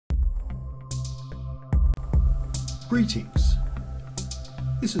Greetings.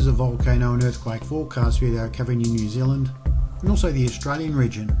 This is a volcano and earthquake forecast video covering New Zealand and also the Australian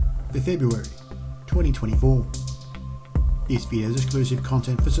region for February 2024. This video is exclusive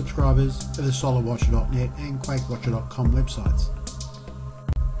content for subscribers of the solarwatcher.net and quakewatcher.com websites.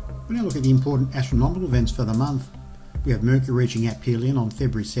 We now look at the important astronomical events for the month. We have Mercury reaching aphelion on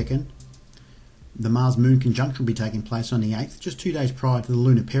February 2nd. The Mars-Moon conjunction will be taking place on the 8th, just 2 days prior to the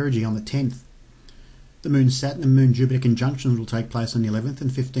lunar perigee on the 10th. The Moon-Saturn and Moon-Jupiter conjunctions will take place on the 11th and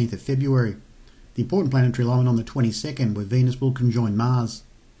 15th of February. The important planetary alignment on the 22nd, where Venus will conjoin Mars.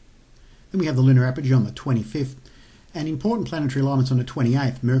 Then we have the lunar apogee on the 25th, and important planetary alignments on the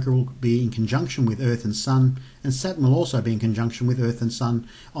 28th. Mercury will be in conjunction with Earth and Sun, and Saturn will also be in conjunction with Earth and Sun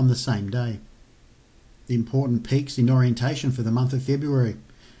on the same day. The important peaks in orientation for the month of February.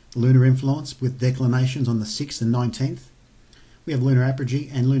 The lunar influence with declinations on the 6th and 19th. We have lunar apogee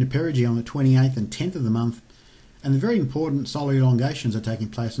and lunar perigee on the 28th and 10th of the month, and the very important solar elongations are taking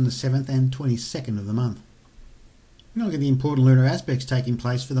place on the 7th and 22nd of the month. We now look at the important lunar aspects taking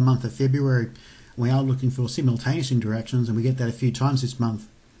place for the month of February. We are looking for simultaneous interactions, and we get that a few times this month.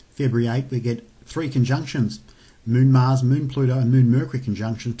 February 8th we get 3 conjunctions: Moon-Mars, Moon-Pluto and Moon-Mercury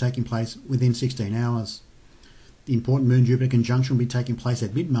conjunctions taking place within 16 hours. The important Moon-Jupiter conjunction will be taking place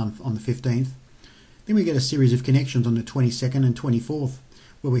at mid-month on the 15th. Then we get a series of connections on the 22nd and 24th,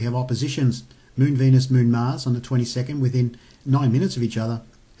 where we have oppositions: Moon-Venus, Moon-Mars on the 22nd within 9 minutes of each other,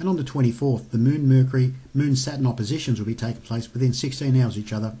 and on the 24th the Moon-Mercury, Moon-Saturn oppositions will be taking place within 16 hours of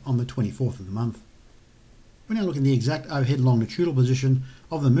each other on the 24th of the month. We're now looking at the exact overhead longitudinal position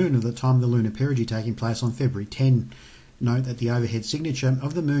of the Moon at the time of the lunar perigee taking place on February 10. Note that the overhead signature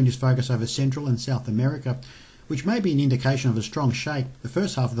of the Moon is focused over Central and South America, which may be an indication of a strong shake the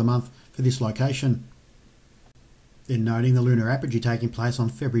first half of the month for this location. Then noting the lunar apogee taking place on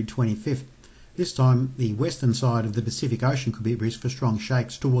February 25th. This time the western side of the Pacific Ocean could be at risk for strong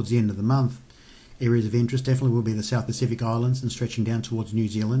shakes towards the end of the month. Areas of interest definitely will be the South Pacific Islands and stretching down towards New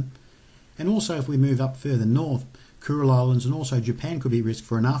Zealand. And also if we move up further north, Kuril Islands and also Japan could be at risk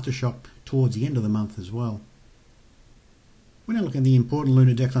for an aftershock towards the end of the month as well. We're now looking at the important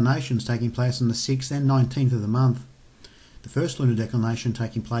lunar declinations taking place on the 6th and 19th of the month. The first lunar declination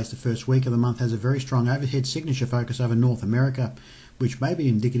taking place the first week of the month has a very strong overhead signature focus over North America, which may be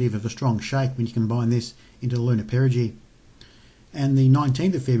indicative of a strong shake when you combine this into the lunar perigee. And the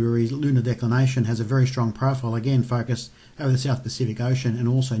 19th of February's lunar declination has a very strong profile, again focused over the South Pacific Ocean and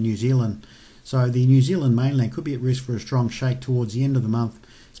also New Zealand. So the New Zealand mainland could be at risk for a strong shake towards the end of the month,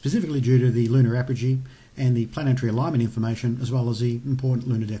 specifically due to the lunar apogee and the planetary alignment information, as well as the important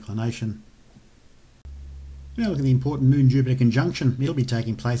lunar declination. Now look at the important Moon-Jupiter conjunction. It'll be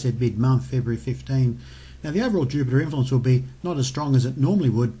taking place at mid-month, February 15. Now the overall Jupiter influence will be not as strong as it normally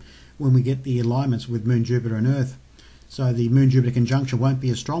would when we get the alignments with Moon, Jupiter and Earth. So the Moon-Jupiter conjunction won't be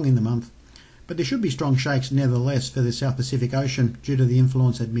as strong in the month, but there should be strong shakes nevertheless for the South Pacific Ocean due to the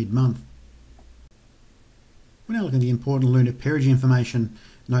influence at mid-month. We're now looking at the important lunar perigee information.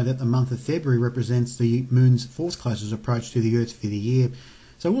 Note that the month of February represents the Moon's 4th closest approach to the Earth for the year,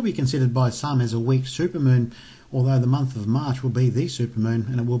 so it will be considered by some as a weak supermoon, although the month of March will be the supermoon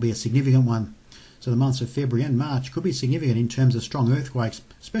and it will be a significant one. So the months of February and March could be significant in terms of strong earthquakes,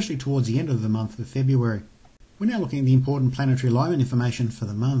 especially towards the end of the month of February. We're now looking at the important planetary alignment information for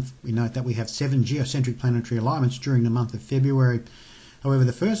the month. We note that we have 7 geocentric planetary alignments during the month of February. However,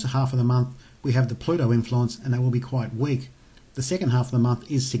 the first half of the month we have the Pluto influence, and that will be quite weak. The second half of the month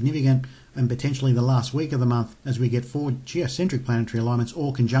is significant, and potentially the last week of the month, as we get 4 geocentric planetary alignments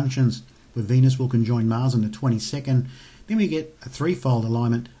or conjunctions, where Venus will conjoin Mars on the 22nd. Then we get a threefold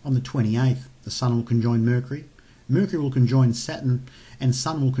alignment on the 28th. The Sun will conjoin Mercury, Mercury will conjoin Saturn, and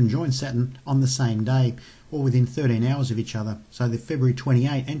Sun will conjoin Saturn on the same day, or within 13 hours of each other. So the February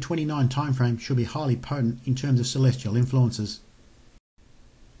 28 and 29 timeframe should be highly potent in terms of celestial influences.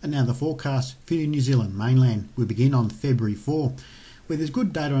 And now the forecast for the New Zealand mainland. We begin on February 4, where there's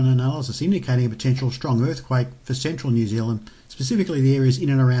good data and analysis indicating a potential strong earthquake for central New Zealand, specifically the areas in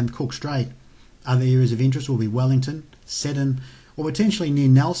and around Cook Strait. Other areas of interest will be Wellington, Seddon, or potentially near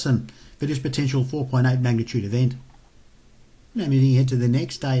Nelson for this potential 4.8 magnitude event. Now moving ahead to the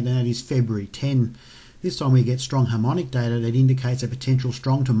next date, and that is February 10. This time we get strong harmonic data that indicates a potential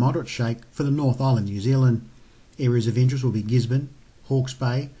strong to moderate shake for the North Island, New Zealand. Areas of interest will be Gisborne, Hawke's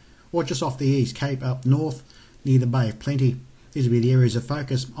Bay, or just off the East Cape up north near the Bay of Plenty. These will be the areas of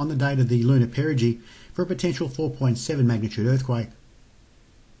focus on the date of the lunar perigee for a potential 4.7 magnitude earthquake.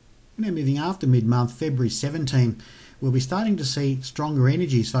 Now moving after mid-month, February 17, we'll be starting to see stronger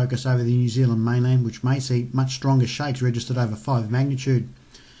energies focus over the New Zealand mainland, which may see much stronger shakes registered over 5 magnitude.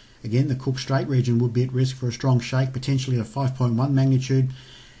 Again, the Cook Strait region would be at risk for a strong shake, potentially of 5.1 magnitude,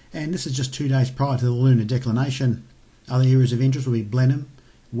 and this is just 2 days prior to the lunar declination. Other areas of interest will be Blenheim,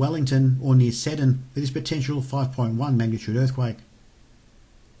 Wellington or near Seddon with this potential 5.1 magnitude earthquake.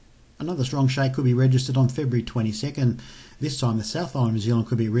 Another strong shake could be registered on February 22nd. This time the South Island of New Zealand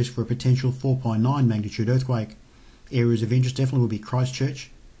could be at risk for a potential 4.9 magnitude earthquake. Areas of interest definitely will be Christchurch,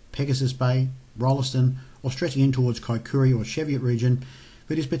 Pegasus Bay, Rolleston, or stretching in towards Kaikoura or Cheviot region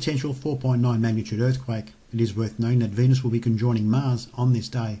for this potential 4.9 magnitude earthquake. It is worth noting that Venus will be conjoining Mars on this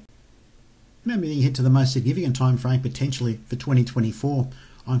day. Now moving ahead to the most significant time frame potentially for 2024,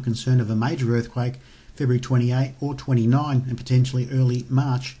 I'm concerned of a major earthquake February 28 or 29 and potentially early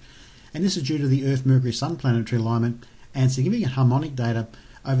March, and this is due to the Earth-Mercury-Sun planetary alignment and significant harmonic data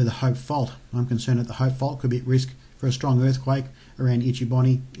over the Hope Fault. I'm concerned that the Hope Fault could be at risk for a strong earthquake around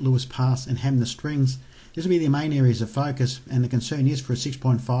Ichiboni, Lewis Pass and Hamner Strings. This will be the main areas of focus, and the concern is for a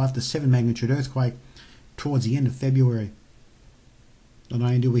 6.5 to 7 magnitude earthquake towards the end of February. Not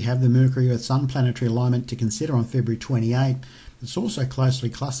only do we have the Mercury-Earth-Sun planetary alignment to consider on February 28, it's also closely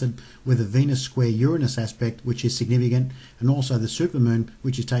clustered with the Venus square Uranus aspect, which is significant, and also the supermoon,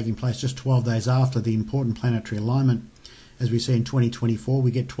 which is taking place just 12 days after the important planetary alignment. As we see in 2024,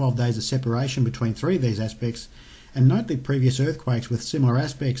 we get 12 days of separation between 3 of these aspects, and note the previous earthquakes with similar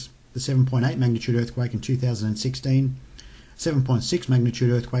aspects: the 7.8 magnitude earthquake in 2016, 7.6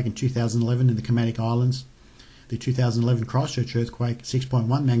 magnitude earthquake in 2011 in the Kermadec Islands, the 2011 Christchurch earthquake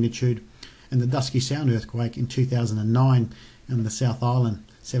 6.1 magnitude, and the Dusky Sound earthquake in 2009 in the South Island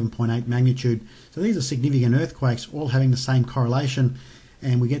 7.8 magnitude. So these are significant earthquakes, all having the same correlation,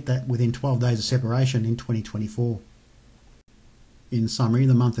 and we get that within 12 days of separation in 2024. In summary,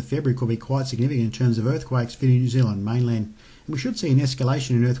 the month of February could be quite significant in terms of earthquakes for the New Zealand mainland, and we should see an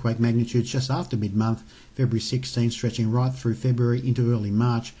escalation in earthquake magnitudes just after mid-month, February 16, stretching right through February into early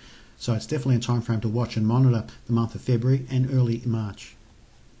March. So it's definitely a time frame to watch and monitor the month of February and early March.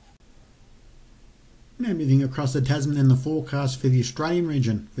 Now moving across the Tasman and the forecast for the Australian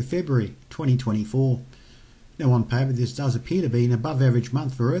region for February 2024. Now on paper this does appear to be an above average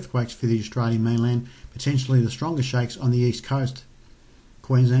month for earthquakes for the Australian mainland, potentially the strongest shakes on the east coast.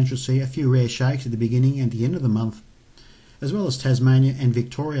 Queensland should see a few rare shakes at the beginning and the end of the month, as well as Tasmania and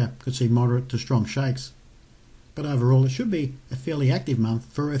Victoria could see moderate to strong shakes. But overall it should be a fairly active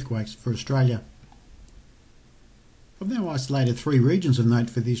month for earthquakes for Australia. I've now isolated 3 regions of note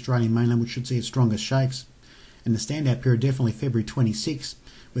for the Australian mainland which should see its strongest shakes, and the standout period definitely February 26,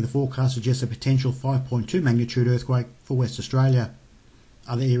 where the forecast suggests a potential 5.2 magnitude earthquake for West Australia.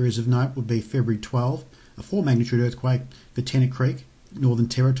 Other areas of note would be February 12, a 4 magnitude earthquake for Tennant Creek, Northern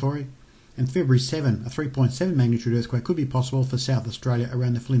Territory, and February 7, a 3.7 magnitude earthquake could be possible for South Australia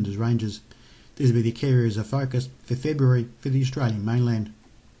around the Flinders Ranges. These will be the key areas of focus for February for the Australian mainland.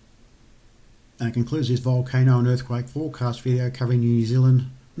 And it concludes this volcano and earthquake forecast video covering New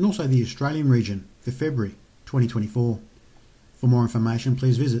Zealand and also the Australian region for February 2024. For more information,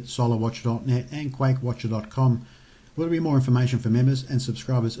 please visit solarwatcher.net and quakewatcher.com, where there will be more information for members and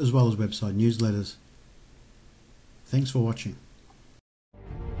subscribers as well as website newsletters. Thanks for watching.